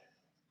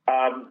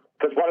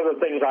 because one of the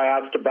things I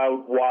asked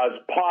about was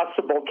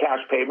possible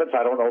cash payments.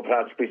 I don't know if it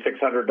has to be $600.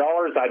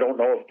 I don't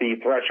know if the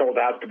threshold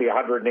has to be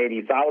 $180,000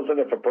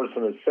 if a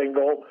person is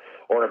single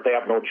or if they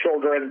have no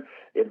children.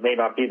 It may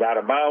not be that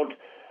amount.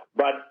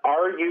 But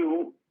are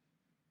you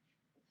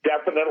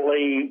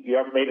definitely, you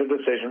haven't made a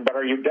decision, but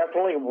are you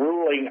definitely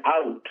ruling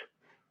out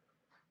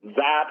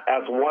that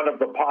as one of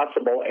the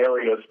possible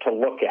areas to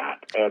look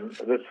at? And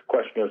this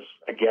question is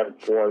again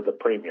for the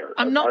Premier.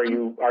 Are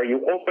you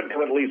open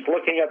to at least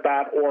looking at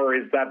that, or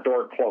is that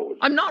door closed?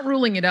 I'm not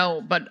ruling it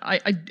out, but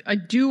I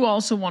do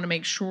also want to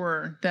make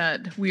sure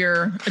that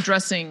we're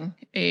addressing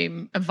a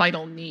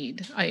vital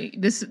need.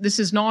 This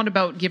is not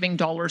about giving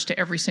dollars to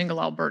every single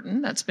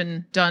Albertan. That's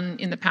been done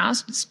in the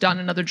past. It's done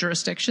in other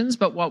jurisdictions.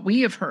 But what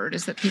we have heard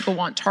is that people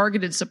want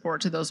targeted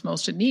support to those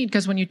most in need,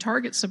 because when you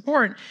target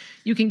support,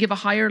 you can give a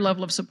higher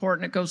level of support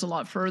and it goes a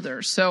lot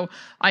further. So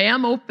I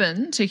am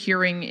open to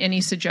hearing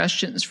any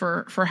suggestions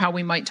for how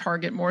we might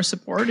target more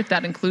support. If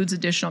that includes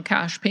additional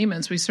cash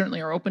payments, we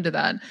certainly are open to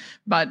that.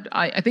 But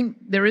I think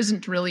there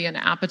isn't really an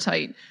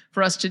appetite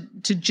for us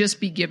to just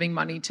be giving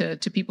money to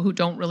people who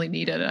don't really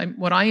need it.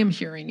 What I am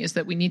hearing is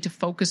that we need to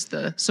focus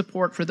the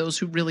support for those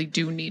who really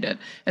do need it.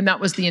 And that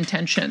was the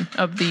intention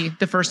of the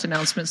first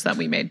announcements that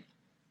we made.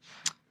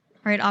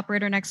 All right,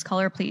 operator, next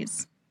caller,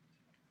 please.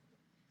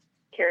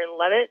 Karen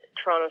Levitt,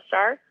 Toronto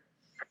Star.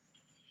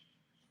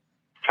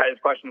 Hi, this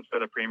question's for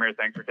the Premier.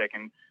 Thanks for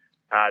taking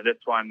this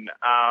one.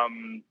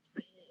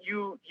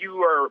 You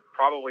are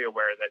probably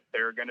aware that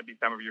there are going to be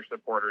some of your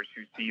supporters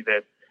who see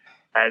this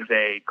as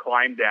a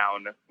climb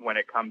down when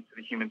it comes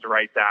to the Human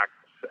Rights Act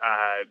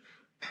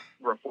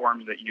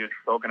reforms that you've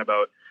spoken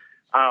about.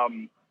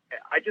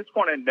 I just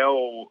want to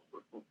know,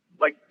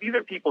 like, these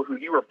are people who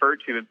you refer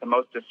to as the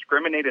most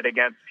discriminated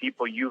against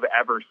people you've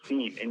ever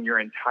seen in your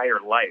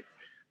entire life.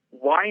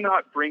 Why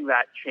not bring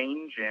that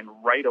change in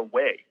right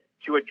away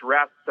to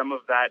address some of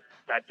that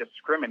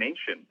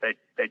discrimination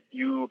that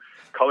you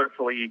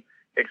colorfully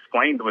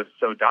explained was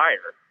so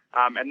dire,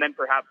 and then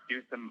perhaps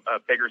do some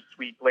bigger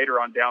sweep later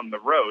on down the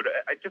road?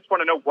 I just want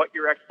to know what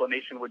your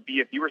explanation would be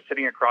if you were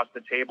sitting across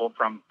the table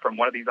from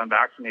one of these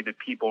unvaccinated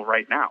people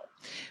right now.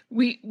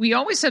 We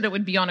always said it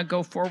would be on a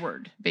go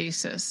forward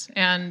basis,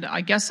 and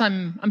I guess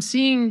I'm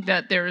seeing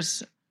that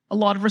there's a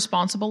lot of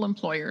responsible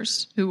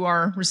employers who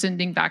are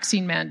rescinding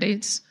vaccine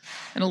mandates,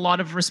 and a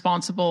lot of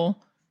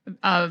responsible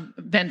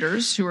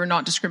vendors who are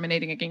not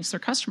discriminating against their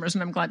customers,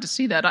 and I'm glad to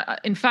see that.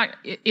 In fact,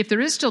 if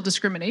there is still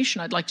discrimination,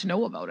 I'd like to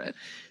know about it,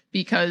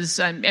 because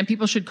and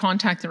people should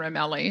contact their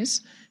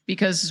MLAs,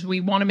 because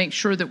we want to make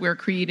sure that we're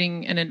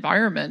creating an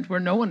environment where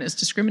no one is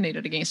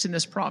discriminated against in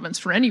this province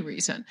for any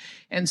reason.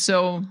 And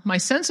so my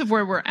sense of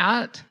where we're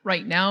at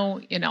right now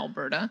in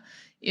Alberta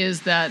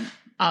is that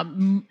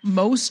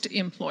most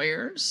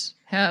employers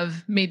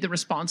have made the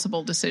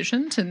responsible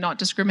decision to not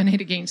discriminate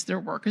against their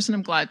workers, and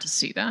I'm glad to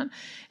see that.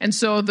 And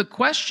so the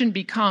question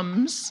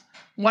becomes,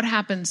 what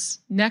happens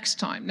next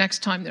time?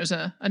 Next time there's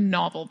a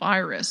novel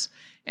virus.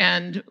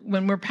 And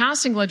when we're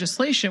passing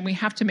legislation, we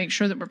have to make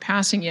sure that we're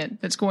passing it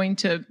that's going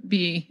to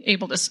be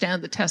able to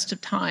stand the test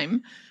of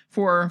time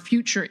for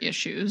future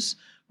issues,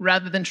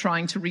 rather than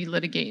trying to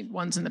relitigate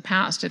ones in the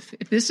past.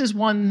 If this is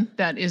one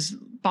that is,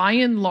 by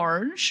and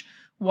large,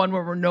 one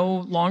where we're no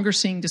longer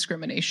seeing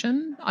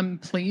discrimination, I'm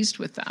pleased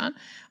with that.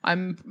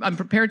 I'm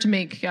prepared to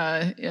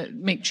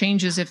make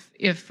changes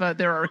if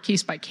there are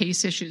case by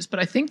case issues. But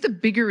I think the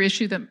bigger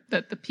issue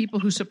that the people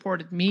who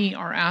supported me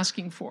are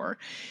asking for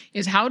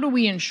is, how do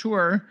we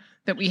ensure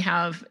that we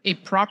have a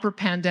proper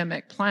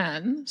pandemic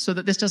plan so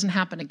that this doesn't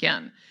happen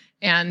again?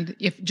 And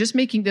if just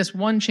making this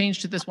one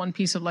change to this one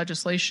piece of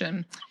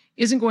legislation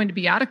isn't going to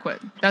be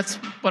adequate, that's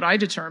what I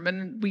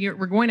determine.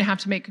 We're going to have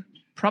to make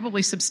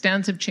probably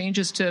substantive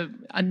changes to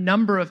a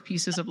number of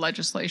pieces of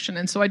legislation.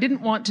 And so I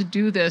didn't want to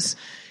do this,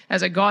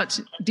 as I got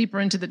deeper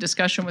into the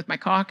discussion with my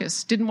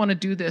caucus, didn't want to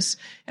do this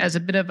as a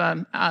bit of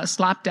a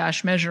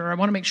slapdash measure. I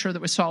want to make sure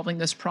that we're solving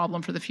this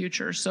problem for the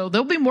future. So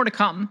there'll be more to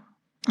come.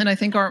 And I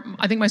think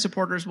my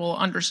supporters will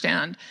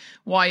understand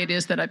why it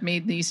is that I've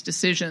made these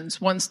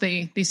decisions once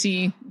they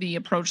see the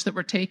approach that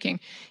we're taking.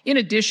 In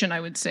addition,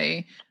 I would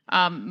say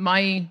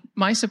my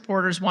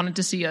supporters wanted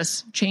to see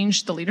us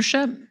change the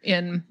leadership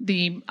in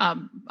the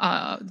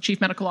Chief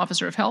Medical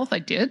Officer of Health. I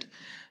did.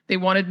 They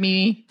wanted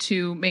me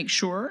to make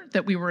sure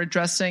that we were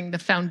addressing the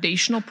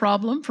foundational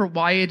problem for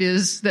why it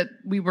is that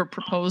we were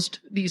proposed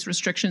these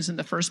restrictions in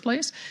the first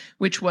place,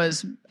 which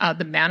was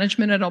the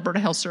management at Alberta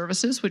Health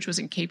Services, which was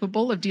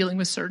incapable of dealing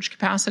with surge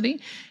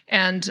capacity.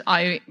 And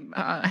I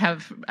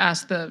have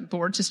asked the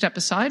board to step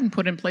aside and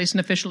put in place an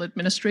official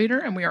administrator,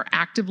 and we are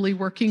actively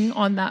working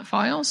on that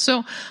file.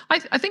 So I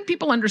think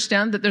people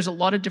understand that there's a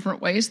lot of different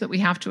ways that we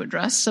have to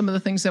address some of the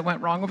things that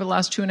went wrong over the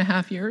last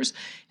 2.5 years.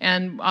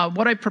 And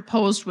what I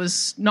proposed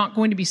was not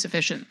going to be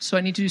sufficient. So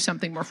I need to do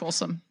something more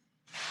fulsome.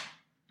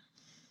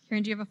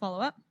 Karen, do you have a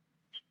follow-up?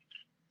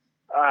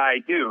 I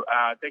do.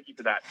 Thank you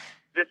for that.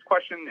 This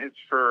question is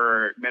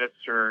for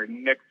Minister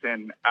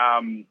Nixon.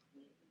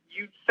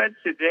 You said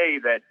today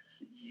that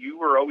you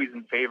were always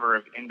in favor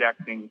of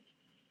indexing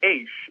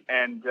AISH,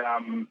 and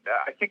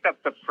I think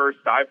that's the first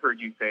I've heard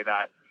you say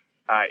that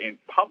in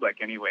public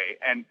anyway.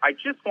 And I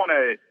just want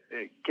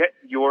to get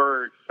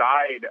your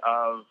side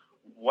of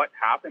what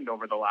happened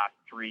over the last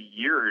 3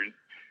 years,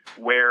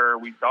 where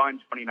we saw in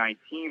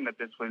 2019 that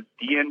this was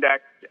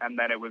de-indexed and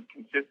that it was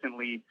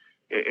consistently,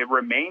 it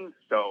remains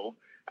so.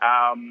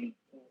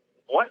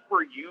 What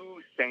were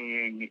you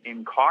saying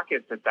in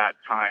caucus at that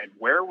time?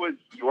 Where was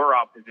your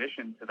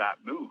opposition to that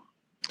move?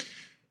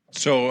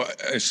 So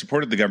I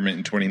supported the government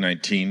in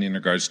 2019 in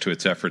regards to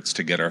its efforts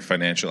to get our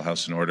financial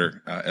house in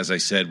order. As I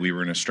said, we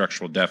were in a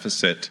structural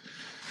deficit.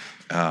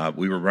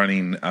 We were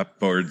running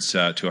upwards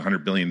to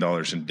 $100 billion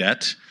in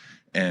debt.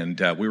 And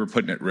we were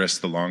putting at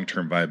risk the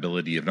long-term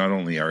viability of not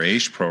only our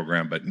AISH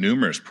program, but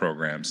numerous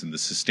programs and the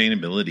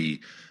sustainability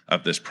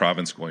of this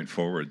province going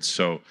forward.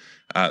 So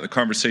the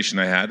conversation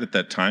I had at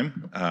that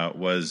time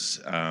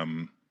was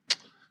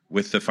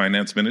with the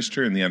finance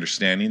minister, and the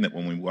understanding that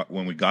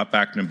when we got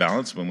back in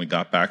balance, when we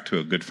got back to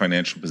a good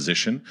financial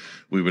position,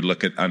 we would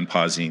look at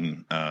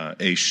unpausing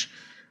AISH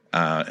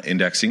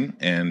indexing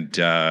and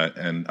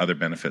other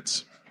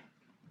benefits.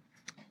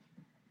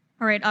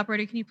 All right,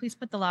 operator, can you please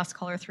put the last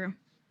caller through?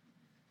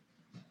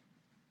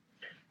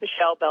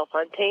 Michelle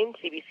Bellefontaine,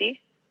 CBC.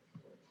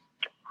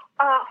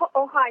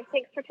 Hi.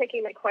 Thanks for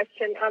taking my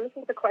question. This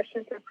is a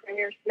question for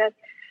Premier Smith.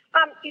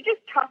 You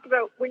just talked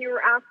about, when you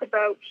were asked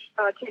about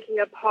taking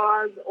a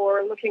pause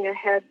or looking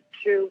ahead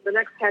to the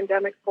next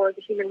pandemic for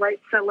the human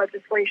rights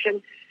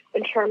legislation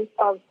in terms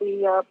of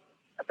the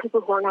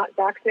people who are not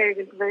vaccinated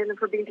and preventing them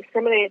from being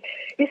discriminated.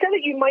 You said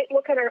that you might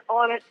look at it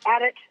on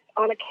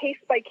a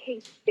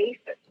case-by-case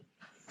basis.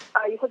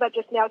 You said that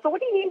just now. So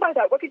what do you mean by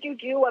that? What could you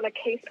do on a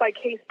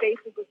case-by-case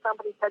basis if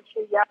somebody said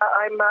to you, yeah,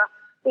 I'm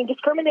being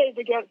discriminated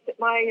against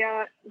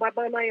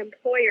by my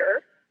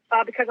employer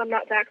because I'm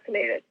not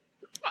vaccinated?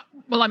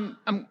 Well,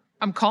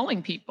 I'm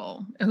calling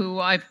people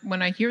who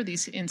when I hear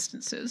these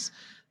instances.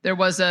 There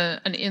was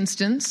an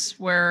instance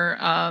where,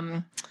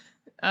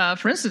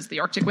 for instance,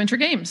 the Arctic Winter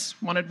Games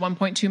wanted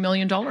 $1.2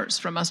 million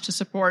from us to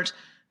support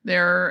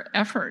their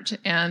effort,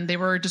 and they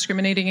were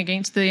discriminating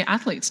against the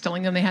athletes,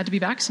 telling them they had to be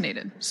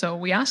vaccinated. So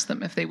we asked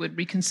them if they would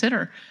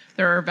reconsider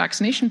their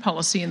vaccination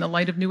policy in the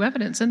light of new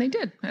evidence, and they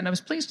did. And I was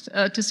pleased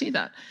to see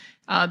that.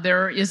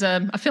 There is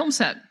a film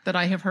set that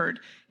I have heard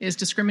is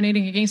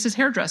discriminating against his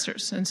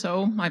hairdressers. And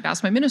so I've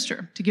asked my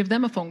minister to give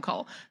them a phone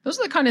call. Those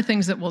are the kind of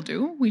things that we'll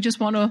do. We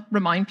just want to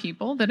remind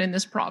people that in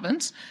this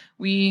province,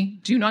 we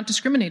do not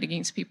discriminate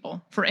against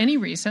people for any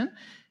reason.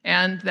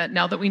 And that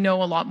now that we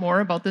know a lot more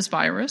about this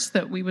virus,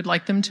 that we would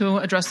like them to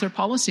address their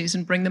policies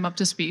and bring them up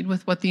to speed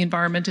with what the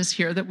environment is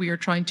here that we are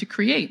trying to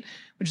create,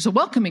 which is a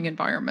welcoming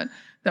environment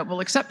that will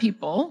accept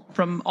people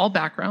from all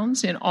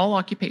backgrounds in all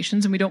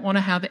occupations, and we don't want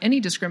to have any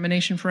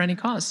discrimination for any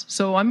cause.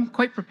 So I'm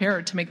quite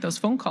prepared to make those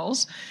phone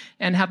calls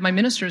and have my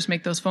ministers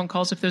make those phone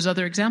calls if there's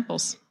other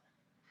examples.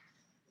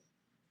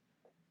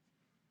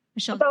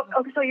 Michelle.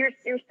 So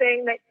you're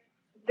saying that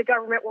the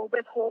government will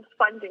withhold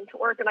funding to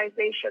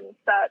organizations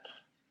that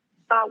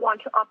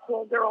want to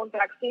uphold their own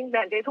vaccine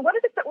mandates. So what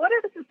if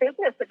it's a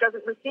business that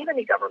doesn't receive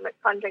any government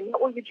funding?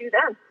 What will you do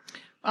then?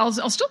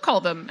 I'll still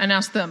call them and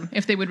ask them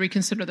if they would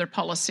reconsider their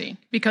policy,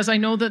 because I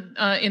know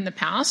that in the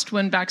past,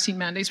 when vaccine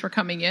mandates were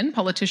coming in,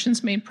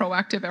 politicians made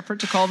proactive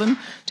effort to call them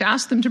to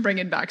ask them to bring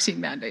in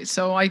vaccine mandates.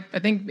 So I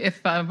think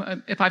if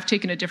I've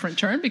taken a different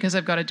turn because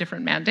I've got a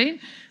different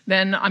mandate,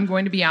 then I'm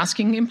going to be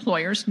asking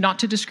employers not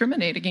to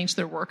discriminate against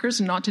their workers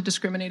and not to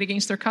discriminate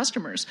against their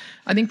customers.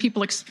 I think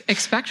people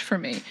expect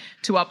from me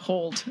to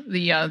uphold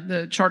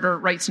the charter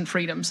rights and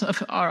freedoms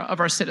of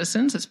our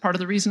citizens. It's part of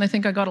the reason I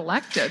think I got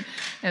elected.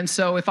 And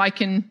so if I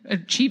can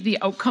achieve the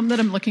outcome that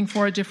I'm looking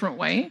for a different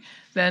way,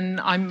 then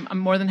I'm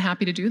more than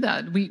happy to do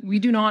that. We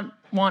do not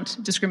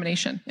want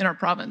discrimination in our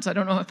province. I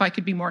don't know if I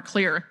could be more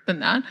clear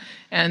than that.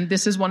 And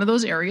this is one of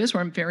those areas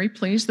where I'm very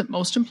pleased that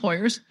most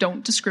employers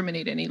don't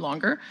discriminate any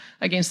longer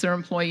against their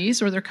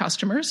employees or their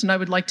customers. And I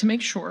would like to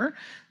make sure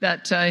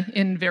that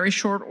in very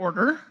short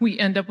order, we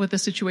end up with a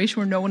situation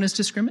where no one is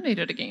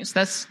discriminated against.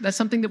 That's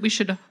something that we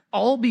should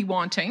all be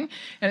wanting.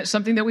 And it's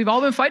something that we've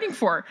all been fighting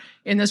for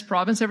in this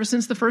province ever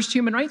since the first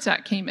Human Rights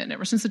Act came in,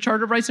 ever since the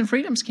Charter of Rights and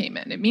Freedoms came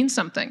in. It means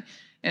something.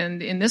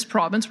 And in this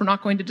province, we're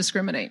not going to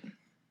discriminate.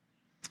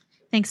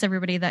 Thanks,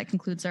 everybody. That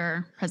concludes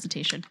our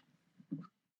presentation.